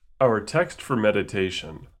Our text for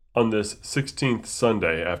meditation on this 16th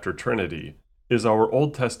Sunday after Trinity is our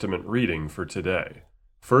Old Testament reading for today,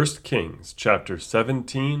 1 Kings chapter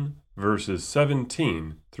 17, verses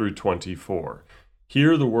 17 through 24.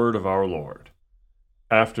 Hear the word of our Lord.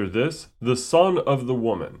 After this, the son of the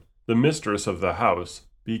woman, the mistress of the house,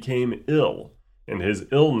 became ill, and his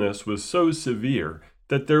illness was so severe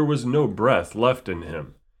that there was no breath left in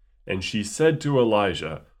him. And she said to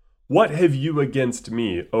Elijah, "What have you against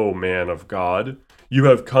me, O man of God? You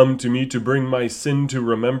have come to me to bring my sin to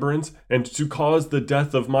remembrance and to cause the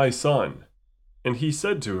death of my son." And he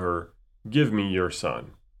said to her, "Give me your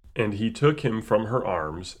son." And he took him from her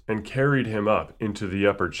arms and carried him up into the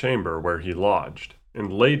upper chamber where he lodged,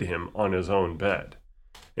 and laid him on his own bed.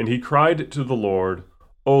 And he cried to the Lord,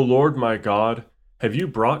 "O Lord my God, have you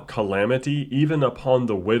brought calamity even upon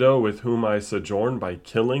the widow with whom I sojourn by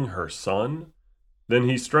killing her son?" Then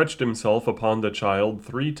he stretched himself upon the child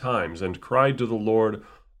 3 times and cried to the Lord,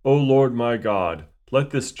 "O Lord my God,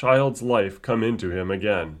 let this child's life come into him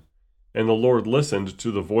again." And the Lord listened to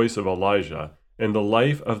the voice of Elijah, and the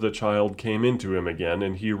life of the child came into him again,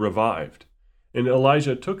 and he revived. And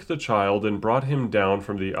Elijah took the child and brought him down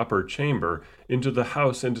from the upper chamber into the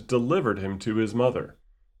house and delivered him to his mother.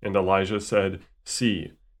 And Elijah said,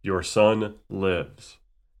 "See, your son lives."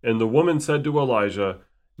 And the woman said to Elijah,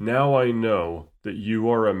 "Now I know that you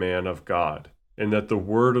are a man of God, and that the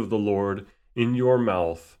word of the Lord in your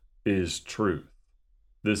mouth is truth."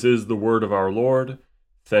 This is the word of our Lord.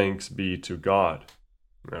 Thanks be to God.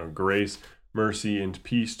 Now grace, mercy, and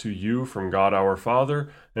peace to you from God our Father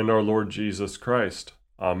and our Lord Jesus Christ.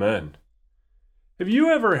 Amen. Have you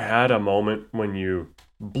ever had a moment when you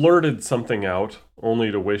blurted something out only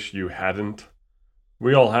to wish you hadn't?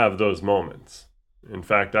 We all have those moments. In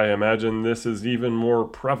fact, I imagine this is even more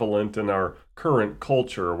prevalent in our current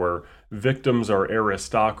culture where victims are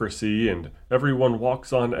aristocracy and everyone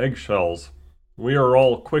walks on eggshells. We are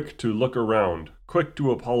all quick to look around, quick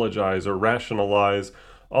to apologize or rationalize,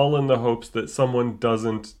 all in the hopes that someone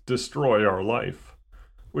doesn't destroy our life,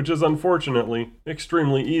 which is unfortunately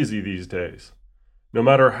extremely easy these days. No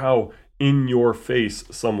matter how in your face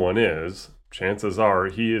someone is, chances are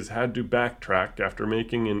he has had to backtrack after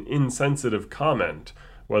making an insensitive comment,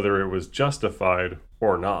 whether it was justified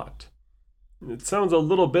or not. It sounds a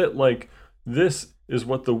little bit like this is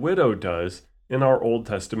what the widow does in our Old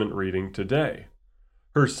Testament reading today.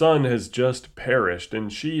 Her son has just perished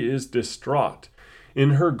and she is distraught.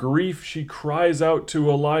 In her grief, she cries out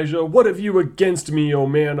to Elijah, "What have you against me, O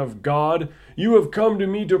man of God? You have come to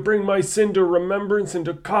me to bring my sin to remembrance and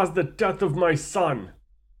to cause the death of my son."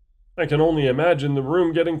 I can only imagine the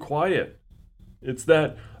room getting quiet. It's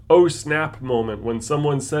that oh snap moment when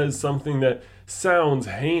someone says something that sounds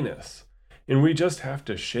heinous, and we just have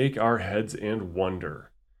to shake our heads and wonder,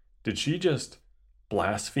 did she just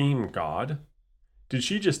blaspheme God? Did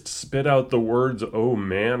she just spit out the words, "O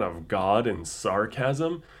man of God," in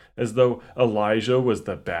sarcasm, as though Elijah was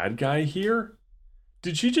the bad guy here?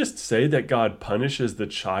 Did she just say that God punishes the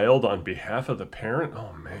child on behalf of the parent?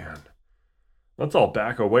 Oh man. Let's all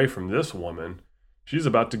back away from this woman. She's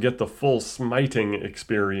about to get the full smiting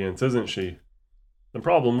experience, isn't she? The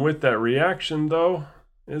problem with that reaction, though,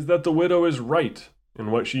 is that the widow is right in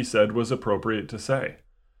what she said was appropriate to say.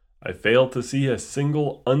 I fail to see a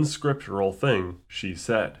single unscriptural thing she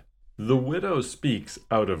said. The widow speaks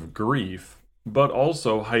out of grief, but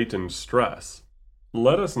also heightened stress.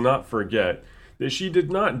 Let us not forget that she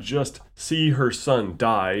did not just see her son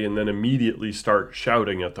die and then immediately start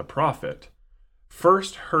shouting at the prophet.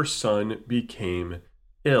 First, her son became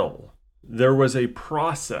ill. There was a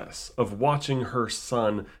process of watching her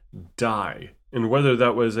son die, and whether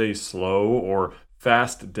that was a slow or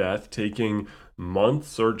fast death taking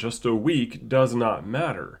months or just a week does not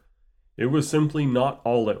matter. It was simply not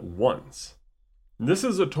all at once. This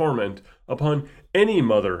is a torment upon any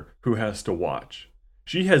mother who has to watch.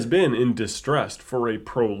 She has been in distress for a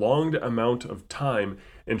prolonged amount of time,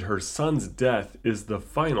 and her son's death is the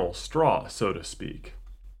final straw, so to speak.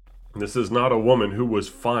 This is not a woman who was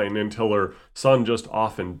fine until her son just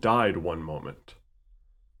often died one moment.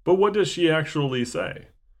 But what does she actually say?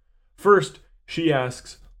 First, she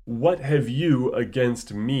asks, "What have you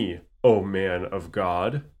against me, O man of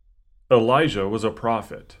God?" Elijah was a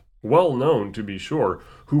prophet, well known to be sure,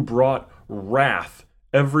 who brought wrath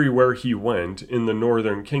everywhere he went in the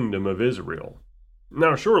northern kingdom of Israel.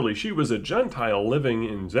 Now surely she was a Gentile living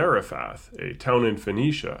in Zarephath, a town in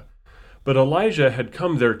Phoenicia, but Elijah had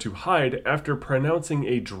come there to hide after pronouncing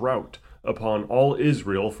a drought upon all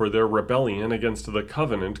Israel for their rebellion against the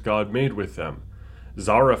covenant God made with them.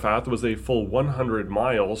 Zarephath was a full 100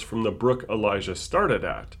 miles from the brook Elijah started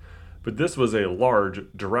at, But this was a large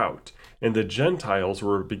drought, and the Gentiles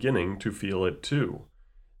were beginning to feel it too.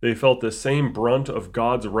 They felt the same brunt of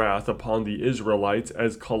God's wrath upon the Israelites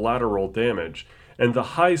as collateral damage, and the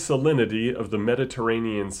high salinity of the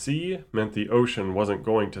Mediterranean Sea meant the ocean wasn't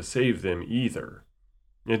going to save them either.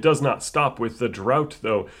 It does not stop with the drought,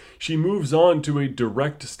 though. She moves on to a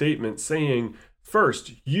direct statement saying,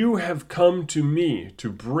 "First, you have come to me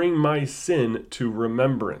to bring my sin to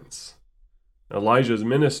remembrance." Elijah's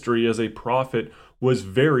ministry as a prophet was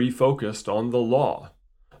very focused on the law.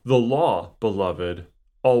 The law, beloved,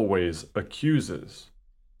 always accuses.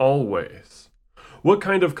 Always. What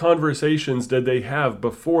kind of conversations did they have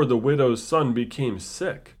before the widow's son became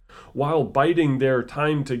sick? While biding their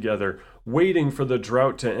time together, waiting for the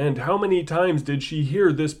drought to end, how many times did she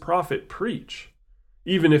hear this prophet preach?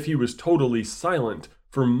 Even if he was totally silent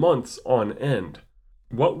for months on end.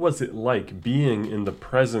 What was it like being in the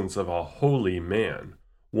presence of a holy man,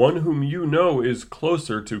 one whom you know is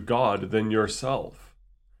closer to God than yourself?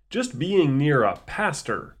 Just being near a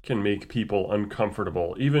pastor can make people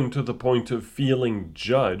uncomfortable, even to the point of feeling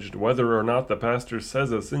judged whether or not the pastor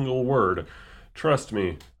says a single word. Trust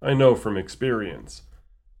me, I know from experience.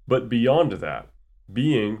 But beyond that,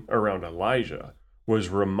 being around Elijah was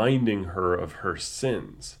reminding her of her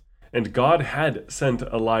sins. And God had sent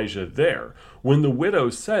Elijah there. When the widow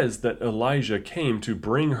says that Elijah came to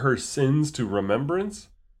bring her sins to remembrance,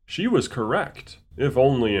 she was correct, if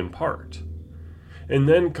only in part. And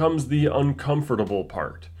then comes the uncomfortable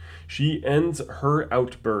part. She ends her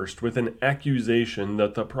outburst with an accusation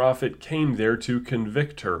that the prophet came there to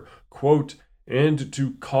convict her, quote, "and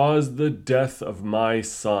to cause the death of my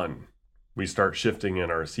son." We start shifting in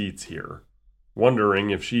our seats here, wondering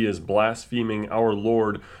if she is blaspheming our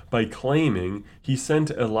Lord by claiming he sent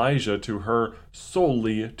Elijah to her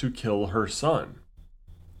solely to kill her son.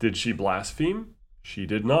 Did she blaspheme? She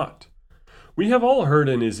did not. We have all heard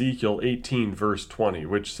in Ezekiel 18 verse 20,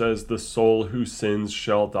 which says, "The soul who sins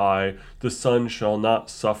shall die, the son shall not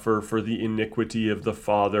suffer for the iniquity of the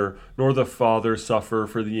father, nor the father suffer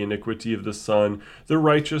for the iniquity of the son. The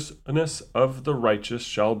righteousness of the righteous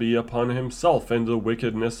shall be upon himself, and the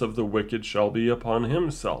wickedness of the wicked shall be upon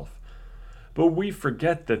himself." But we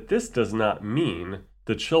forget that this does not mean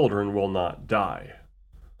the children will not die.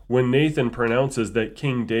 When Nathan pronounces that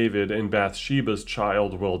King David and Bathsheba's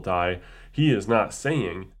child will die, he is not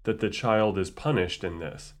saying that the child is punished in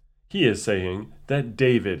this. He is saying that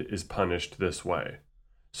David is punished this way.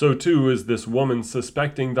 So too is this woman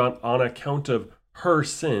suspecting that on account of her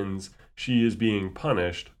sins, she is being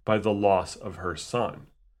punished by the loss of her son.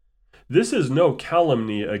 This is no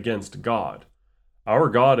calumny against God. Our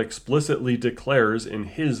God explicitly declares in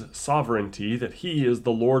his sovereignty that he is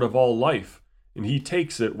the Lord of all life, and he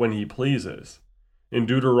takes it when he pleases. In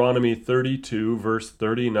Deuteronomy 32, verse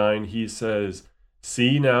 39, he says,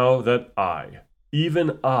 "See now that I,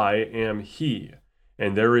 even I, am he,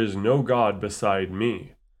 and there is no God beside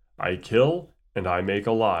me. I kill, and I make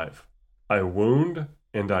alive. I wound,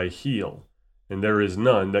 and I heal, and there is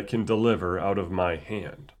none that can deliver out of my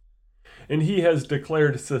hand." And he has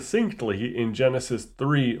declared succinctly in Genesis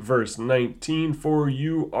 3, verse 19, "For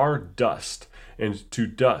you are dust, and to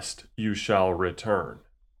dust you shall return."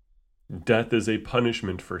 Death is a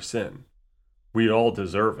punishment for sin. We all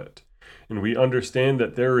deserve it, and we understand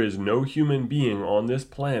that there is no human being on this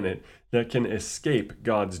planet that can escape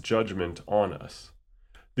God's judgment on us.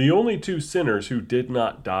 The only two sinners who did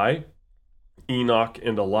not die, Enoch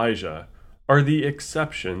and Elijah, are the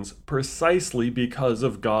exceptions precisely because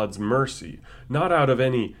of God's mercy, not out of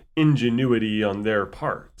any ingenuity on their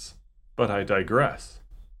parts. But I digress.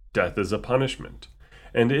 Death is a punishment,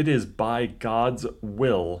 and it is by God's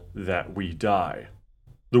will that we die.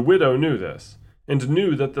 The widow knew this, and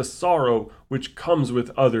knew that the sorrow which comes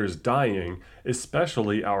with others dying,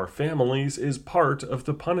 especially our families, is part of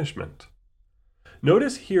the punishment.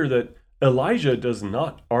 Notice here that Elijah does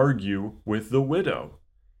not argue with the widow.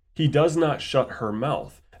 He does not shut her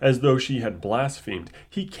mouth, as though she had blasphemed.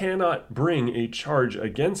 He cannot bring a charge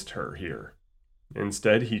against her here.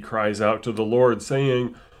 Instead, he cries out to the Lord,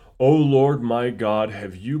 saying, "O Lord my God,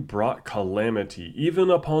 have you brought calamity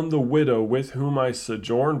even upon the widow with whom I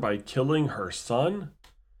sojourn by killing her son?"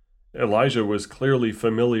 Elijah was clearly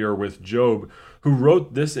familiar with Job, who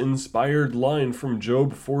wrote this inspired line from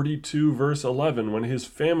Job 42, verse 11, when his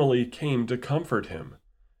family came to comfort him.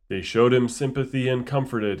 They showed him sympathy and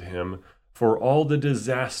comforted him for all the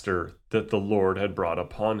disaster that the Lord had brought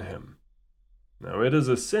upon him. Now, it is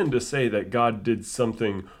a sin to say that God did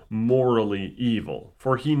something morally evil,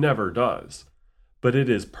 for he never does. But it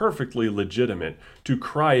is perfectly legitimate to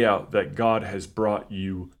cry out that God has brought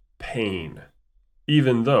you pain,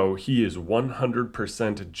 even though he is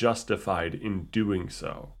 100% justified in doing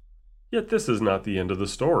so. Yet this is not the end of the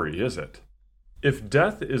story, is it? If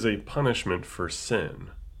death is a punishment for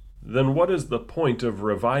sin, then what is the point of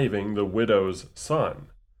reviving the widow's son?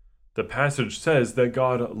 The passage says that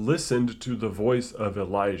God listened to the voice of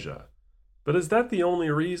Elijah. But is that the only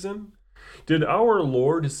reason? Did our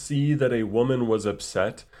Lord see that a woman was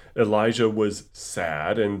upset, Elijah was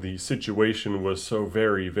sad, and the situation was so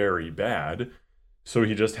very, very bad, so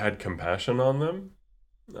he just had compassion on them?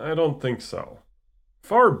 I don't think so.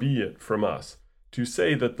 Far be it from us to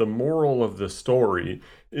say that the moral of the story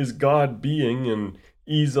is God being an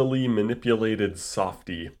easily manipulated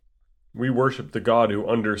softy. We worship the God who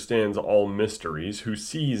understands all mysteries, who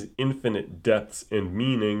sees infinite depths and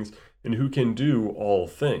meanings, and who can do all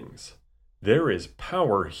things. There is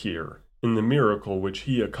power here in the miracle which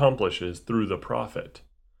he accomplishes through the prophet.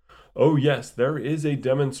 Oh yes, there is a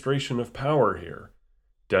demonstration of power here.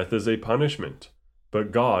 Death is a punishment,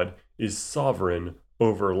 but God is sovereign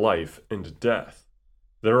over life and death.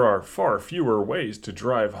 There are far fewer ways to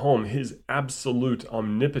drive home his absolute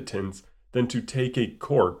omnipotence than to take a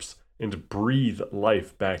corpse and breathe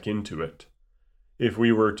life back into it. If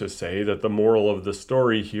we were to say that the moral of the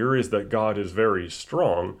story here is that God is very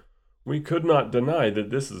strong, we could not deny that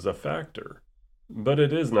this is a factor. But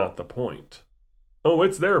it is not the point. Oh,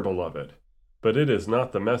 it's there, beloved, but it is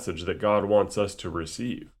not the message that God wants us to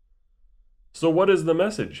receive. So what is the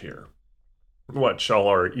message here? What, shall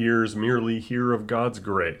our ears merely hear of God's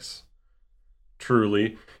grace?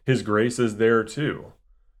 Truly, his grace is there too.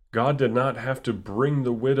 God did not have to bring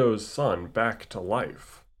the widow's son back to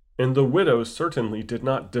life, and the widow certainly did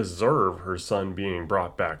not deserve her son being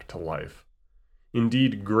brought back to life.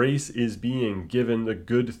 Indeed, grace is being given the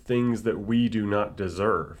good things that we do not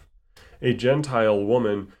deserve. A Gentile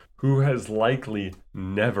woman who has likely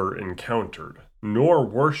never encountered nor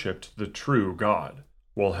worshipped the true God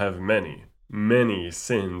will have many, many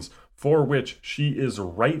sins for which she is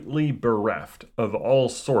rightly bereft of all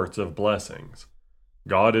sorts of blessings.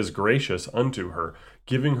 God is gracious unto her,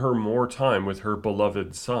 giving her more time with her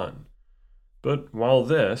beloved Son. But while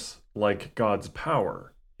this, like God's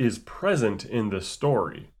power, is present in the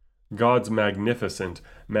story, God's magnificent,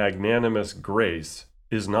 magnanimous grace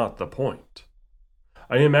is not the point.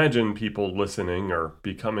 I imagine people listening are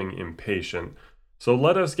becoming impatient, so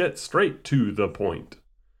let us get straight to the point.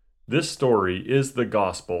 This story is the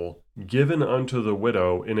gospel given unto the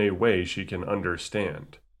widow in a way she can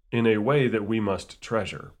understand, in a way that we must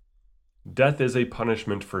treasure. Death is a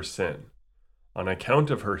punishment for sin. On account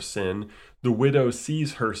of her sin, the widow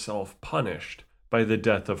sees herself punished by the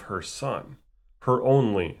death of her son, her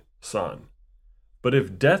only son. But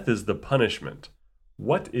if death is the punishment,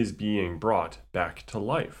 what is being brought back to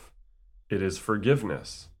life? It is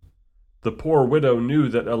forgiveness. The poor widow knew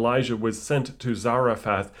that Elijah was sent to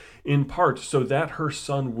Zarephath in part so that her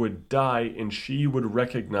son would die and she would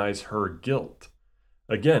recognize her guilt.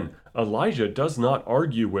 Again, Elijah does not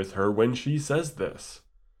argue with her when she says this.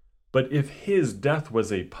 But if his death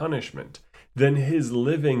was a punishment, then his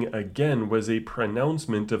living again was a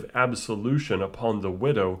pronouncement of absolution upon the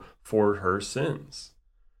widow for her sins.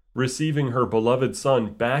 Receiving her beloved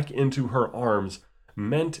son back into her arms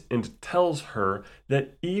meant and tells her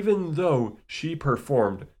that even though she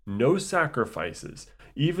performed no sacrifices,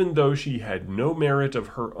 even though she had no merit of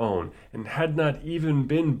her own and had not even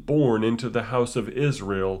been born into the house of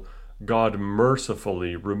Israel, God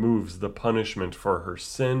mercifully removes the punishment for her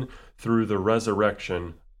sin through the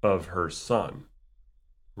resurrection of her son.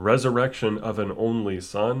 Resurrection of an only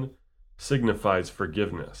son signifies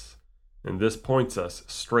forgiveness, and this points us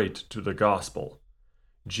straight to the gospel.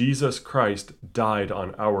 Jesus Christ died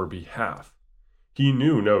on our behalf. He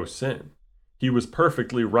knew no sin. He was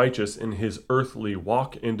perfectly righteous in his earthly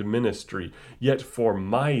walk and ministry, yet for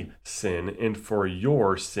my sin and for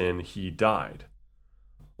your sin he died.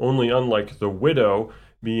 Only unlike the widow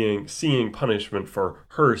seeing punishment for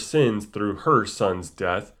her sins through her son's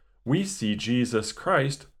death, we see Jesus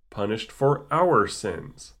Christ punished for our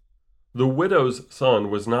sins. The widow's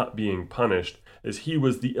son was not being punished as he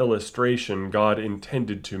was the illustration God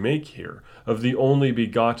intended to make here of the only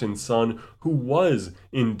begotten Son who was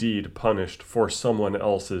indeed punished for someone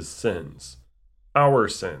else's sins. Our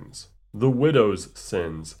sins, the widow's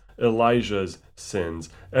sins, Elijah's sins,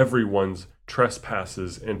 everyone's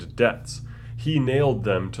trespasses and debts. He nailed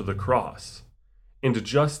them to the cross. And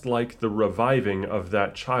just like the reviving of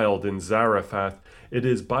that child in Zarephath, it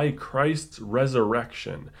is by Christ's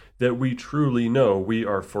resurrection that we truly know we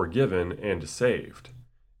are forgiven and saved.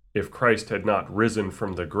 If Christ had not risen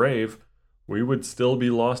from the grave, we would still be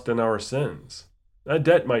lost in our sins. A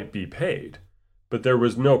debt might be paid, but there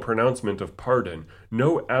was no pronouncement of pardon,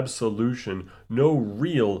 no absolution, no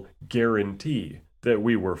real guarantee that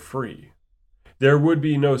we were free. There would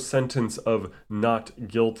be no sentence of not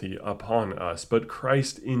guilty upon us, but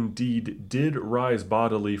Christ indeed did rise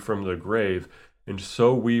bodily from the grave, and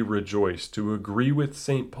so we rejoice to agree with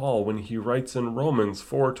St. Paul when he writes in Romans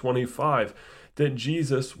 4:25 that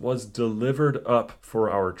Jesus was delivered up for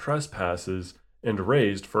our trespasses and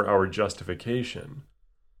raised for our justification.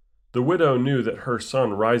 The widow knew that her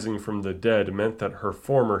son rising from the dead meant that her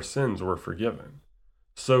former sins were forgiven.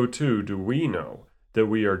 So too do we know that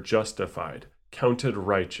we are justified, counted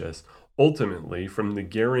righteous, ultimately from the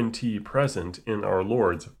guarantee present in our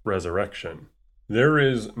Lord's resurrection. There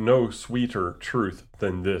is no sweeter truth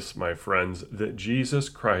than this, my friends, that Jesus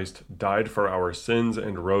Christ died for our sins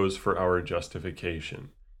and rose for our justification,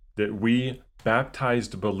 that we,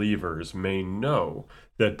 baptized believers, may know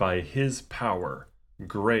that by his power,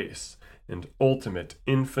 grace, and ultimate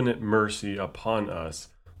infinite mercy upon us,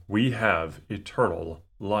 we have eternal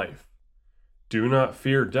life. Do not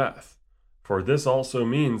fear death, for this also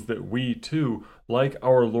means that we too, like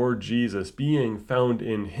our Lord Jesus, being found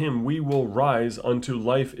in him, we will rise unto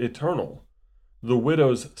life eternal. The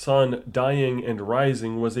widow's son dying and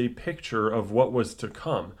rising was a picture of what was to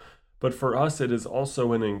come, but for us it is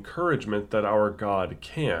also an encouragement that our God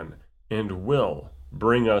can and will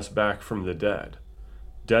bring us back from the dead.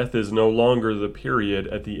 Death is no longer the period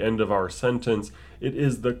at the end of our sentence, it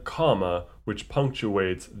is the comma which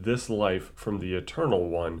punctuates this life from the eternal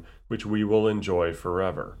one, which we will enjoy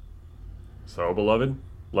forever. So, beloved,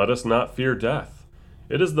 let us not fear death.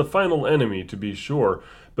 It is the final enemy, to be sure,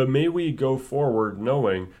 but may we go forward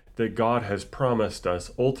knowing that God has promised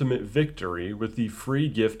us ultimate victory with the free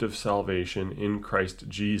gift of salvation in Christ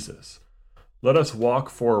Jesus. Let us walk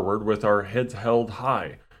forward with our heads held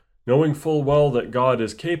high, knowing full well that God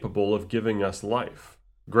is capable of giving us life,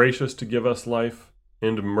 gracious to give us life,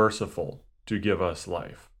 and merciful to give us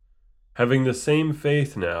life. Having the same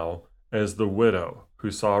faith now as the widow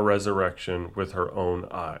who saw resurrection with her own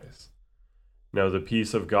eyes. Now the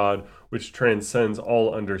peace of God, which transcends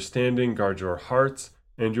all understanding, guard your hearts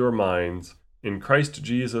and your minds in Christ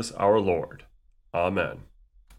Jesus our Lord. Amen.